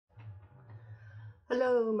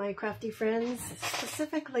Hello, my crafty friends,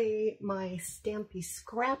 specifically my stampy,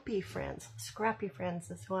 scrappy friends. Scrappy friends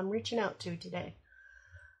is who I'm reaching out to today.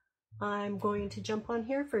 I'm going to jump on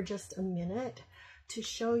here for just a minute to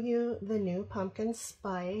show you the new pumpkin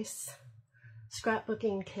spice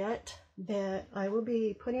scrapbooking kit that I will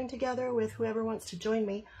be putting together with whoever wants to join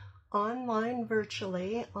me online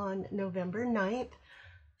virtually on November 9th,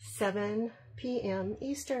 7 p.m.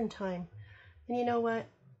 Eastern Time. And you know what?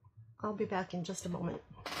 I'll be back in just a moment.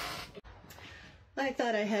 I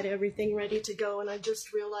thought I had everything ready to go and I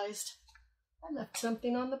just realized I left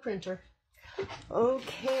something on the printer.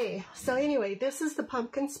 Okay, so anyway, this is the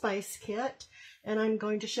pumpkin spice kit and I'm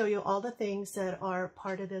going to show you all the things that are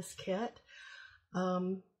part of this kit.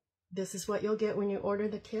 This is what you'll get when you order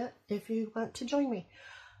the kit if you want to join me.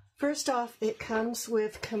 First off, it comes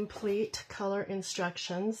with complete color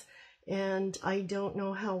instructions, and I don't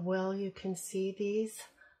know how well you can see these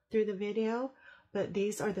through the video, but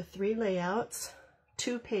these are the 3 layouts,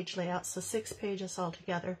 2-page layouts, so 6 pages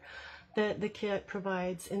altogether, that the kit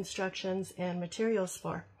provides instructions and materials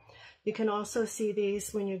for. You can also see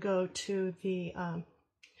these when you go to the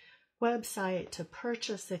website to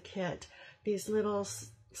purchase the kit. These little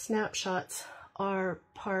snapshots are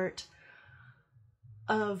part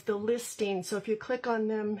of the listing, so if you click on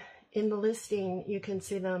them in the listing, you can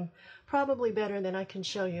see them probably better than I can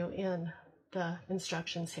show you in the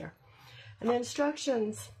instructions here. And the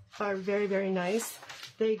instructions are very, very nice.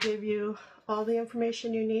 They give you all the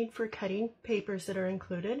information you need for cutting papers that are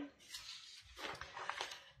included.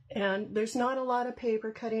 And there's not a lot of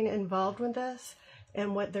paper cutting involved with this,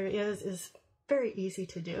 and what there is very easy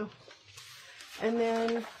to do. And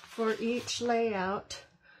then for each layout,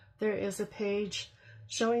 there is a page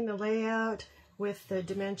showing the layout with the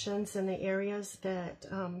dimensions and the areas that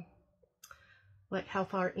like how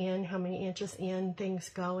far in, how many inches in things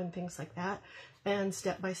go and things like that, and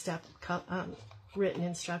step-by-step written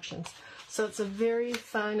instructions. So it's a very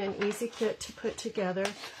fun and easy kit to put together,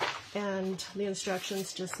 and the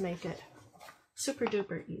instructions just make it super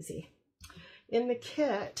duper easy. In the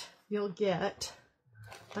kit, you'll get,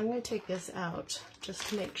 I'm going to take this out just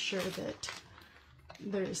to make sure that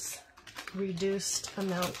there's reduced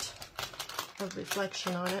amount of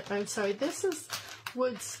reflection on it. I'm sorry, this is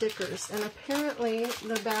wood stickers, and apparently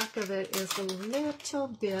the back of it is a little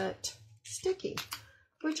bit sticky,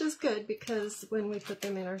 which is good because when we put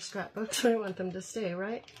them in our scrapbooks, we want them to stay,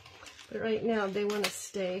 right? But right now they want to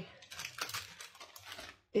stay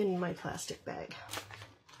in my plastic bag.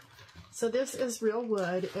 So this is real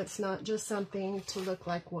wood. It's not just something to look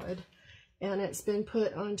like wood, and it's been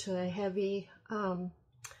put onto a heavy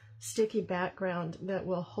sticky background that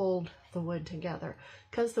will hold the wood together.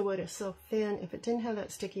 Because the wood is so thin, if it didn't have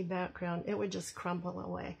that sticky background, it would just crumble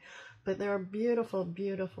away. But there are beautiful,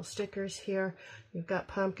 beautiful stickers here. You've got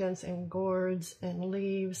pumpkins and gourds and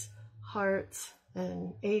leaves, hearts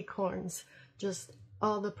and acorns, just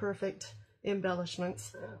all the perfect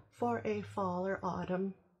embellishments for a fall or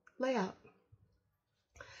autumn layout.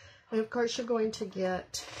 And of course you're going to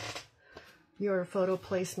get your photo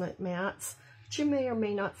placement mats, which you may or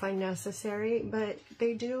may not find necessary, but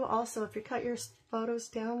they do also, if you cut your photos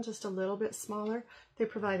down just a little bit smaller, they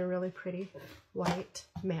provide a really pretty white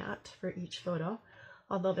mat for each photo,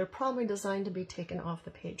 although they're probably designed to be taken off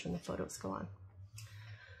the page when the photos go on.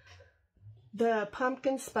 The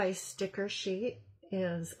pumpkin spice sticker sheet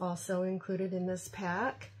is also included in this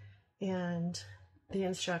pack, and the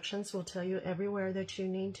instructions will tell you everywhere that you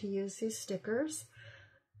need to use these stickers.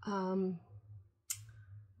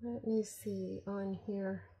 Let me see on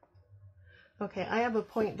here. Okay, I have a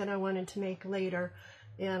point that I wanted to make later,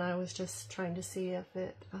 and I was just trying to see if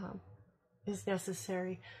it is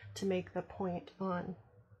necessary to make the point on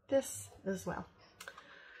this as well.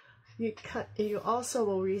 You also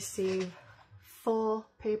will receive full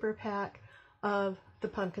paper pack of the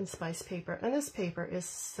pumpkin spice paper, and this paper is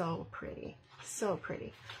so pretty, so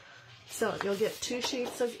pretty. So you'll get 2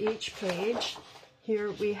 sheets of each page.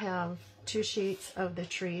 Here we have 2 sheets of the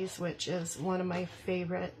trees, which is one of my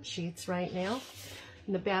favorite sheets right now.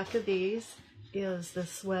 In the back of these is the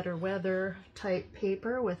sweater weather type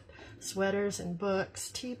paper with sweaters and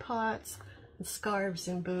books, teapots, and scarves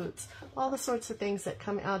and boots, all the sorts of things that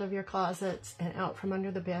come out of your closets and out from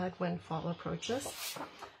under the bed when fall approaches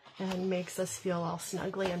and makes us feel all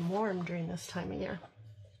snuggly and warm during this time of year.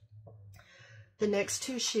 The next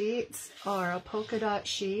 2 sheets are a polka dot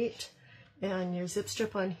sheet, and your zip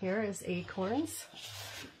strip on here is acorns.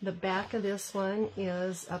 The back of this one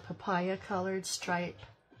is a papaya colored stripe,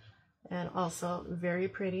 and also very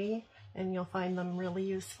pretty, and you'll find them really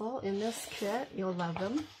useful in this kit. You'll love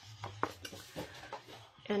them.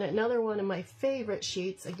 And another one of my favorite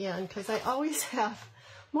sheets, again, because I always have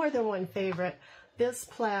more than one favorite. This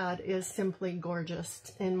plaid is simply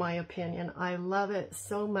gorgeous, in my opinion. I love it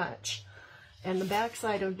so much. And the back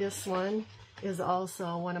side of this one is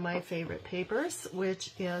also one of my favorite papers,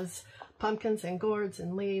 which is pumpkins and gourds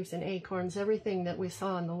and leaves and acorns, everything that we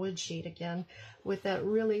saw on the wood sheet again, with that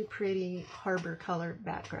really pretty harbor color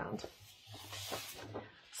background.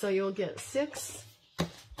 So you'll get 6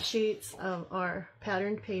 sheets of our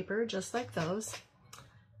patterned paper, just like those.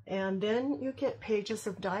 And then you get pages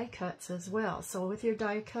of die cuts as well. So with your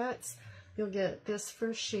die cuts, you'll get this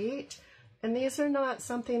first sheet. And these are not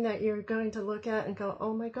something that you're going to look at and go,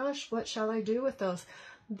 oh my gosh, what shall I do with those?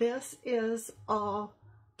 This is all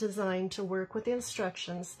designed to work with the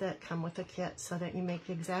instructions that come with the kit so that you make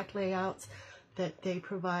the exact layouts that they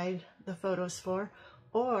provide the photos for.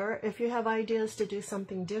 Or if you have ideas to do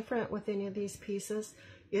something different with any of these pieces,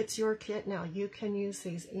 it's your kit now. You can use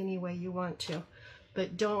these any way you want to.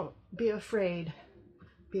 But don't be afraid,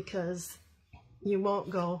 because you won't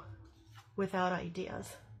go without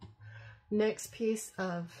ideas. Next piece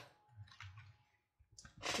of,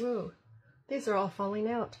 ooh, these are all falling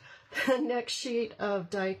out. The next sheet of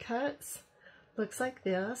die cuts looks like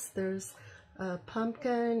this. There's a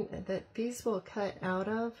pumpkin that these will cut out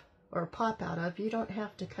of, or pop out of. You don't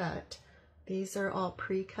have to cut. These are all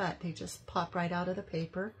pre-cut. They just pop right out of the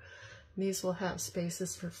paper. These will have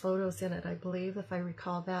spaces for photos in it, I believe, if I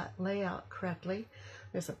recall that layout correctly.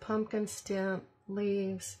 There's a pumpkin stem,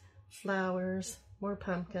 leaves, flowers, more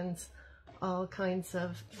pumpkins, all kinds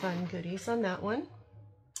of fun goodies on that one.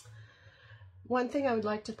 One thing I would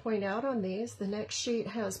like to point out on these, the next sheet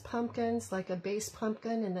has pumpkins, like a base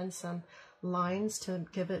pumpkin, and then some lines to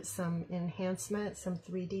give it some enhancement, some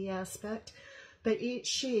 3D aspect. But each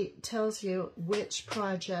sheet tells you which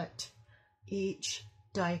project each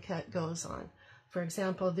die cut goes on. For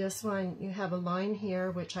example, this one, you have a line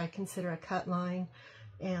here, which I consider a cut line,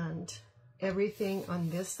 and everything on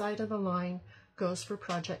this side of the line goes for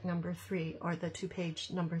project number 3, or the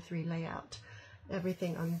 2-page number 3 layout.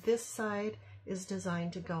 Everything on this side is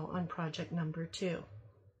designed to go on project number 2.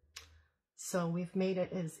 So we've made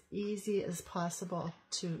it as easy as possible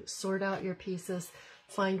to sort out your pieces,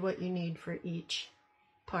 find what you need for each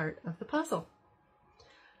part of the puzzle.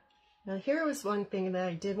 Now here was one thing that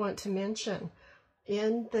I did want to mention.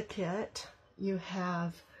 In the kit, you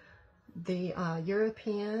have the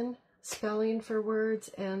European spelling for words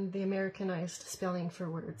and the Americanized spelling for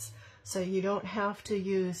words. So you don't have to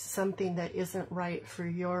use something that isn't right for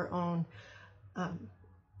your own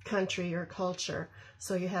country or culture.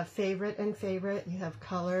 So you have favorite and favorite, you have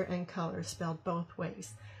color and color spelled both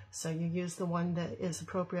ways. So you use the one that is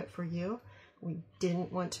appropriate for you. We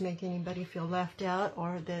didn't want to make anybody feel left out,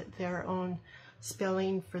 or that their own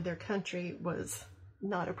spelling for their country was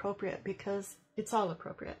not appropriate, because it's all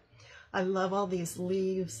appropriate. I love all these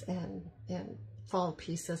leaves and fall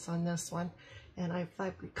pieces on this one. And if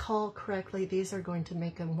I recall correctly, these are going to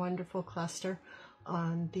make a wonderful cluster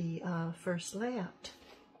on the first layout.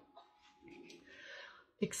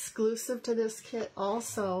 Exclusive to this kit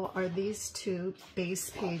also are these 2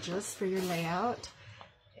 base pages for your layout.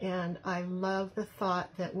 And I love the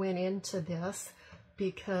thought that went into this,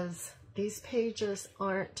 because these pages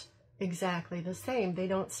aren't exactly the same. They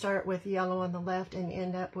don't start with yellow on the left and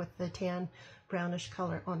end up with the tan brownish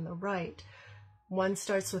color on the right. One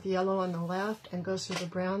starts with yellow on the left and goes to the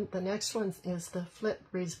brown. The next one is the flip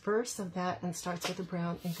reverse of that and starts with the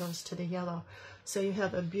brown and goes to the yellow. So you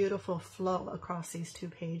have a beautiful flow across these 2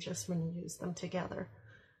 pages when you use them together.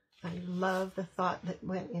 I love the thought that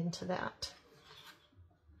went into that.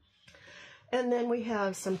 And then we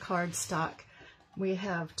have some cardstock. We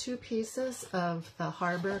have 2 pieces of the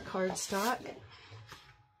Harbor cardstock.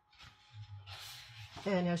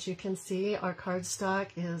 And as you can see, our cardstock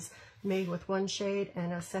is made with 1 shade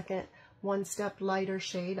and a second 1-step lighter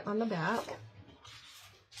shade on the back.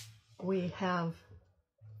 We have,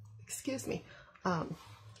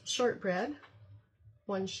 shortbread,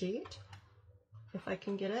 1 sheet, if I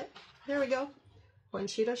can get it. There we go. 1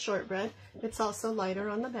 sheet of shortbread. It's also lighter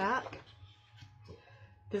on the back.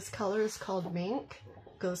 This color is called mink.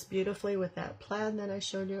 Goes beautifully with that plaid that I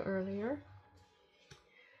showed you earlier.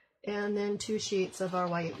 And then 2 sheets of our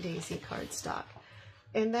white daisy cardstock.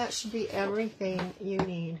 And that should be everything you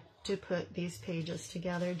need to put these pages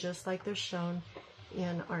together, just like they're shown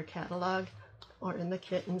in our catalog or in the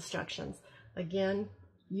kit instructions. Again,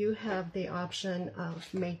 you have the option of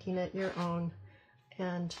making it your own,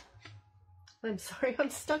 and I'm sorry, I'm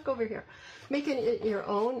stuck over here. Making it your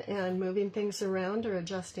own and moving things around or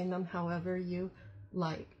adjusting them however you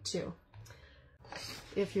like to.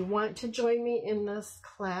 If you want to join me in this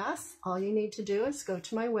class, all you need to do is go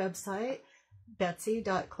to my website,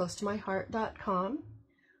 betsy.closetomyheart.com,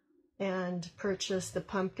 and purchase the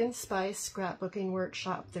Pumpkin Spice Scrapbooking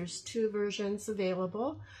Workshop. There's 2 versions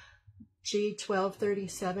available.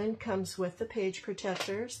 G1237 comes with the page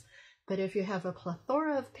protectors, but if you have a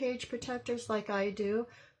plethora of page protectors like I do,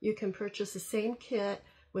 you can purchase the same kit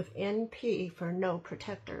with NP for no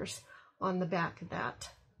protectors on the back of that.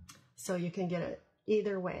 So you can get it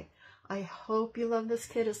either way. I hope you love this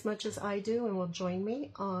kit as much as I do and will join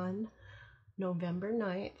me on November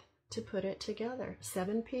 9th to put it together,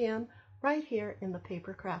 7 p.m. right here in the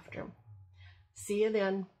Paper Craft Room. See you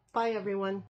then. Bye, everyone.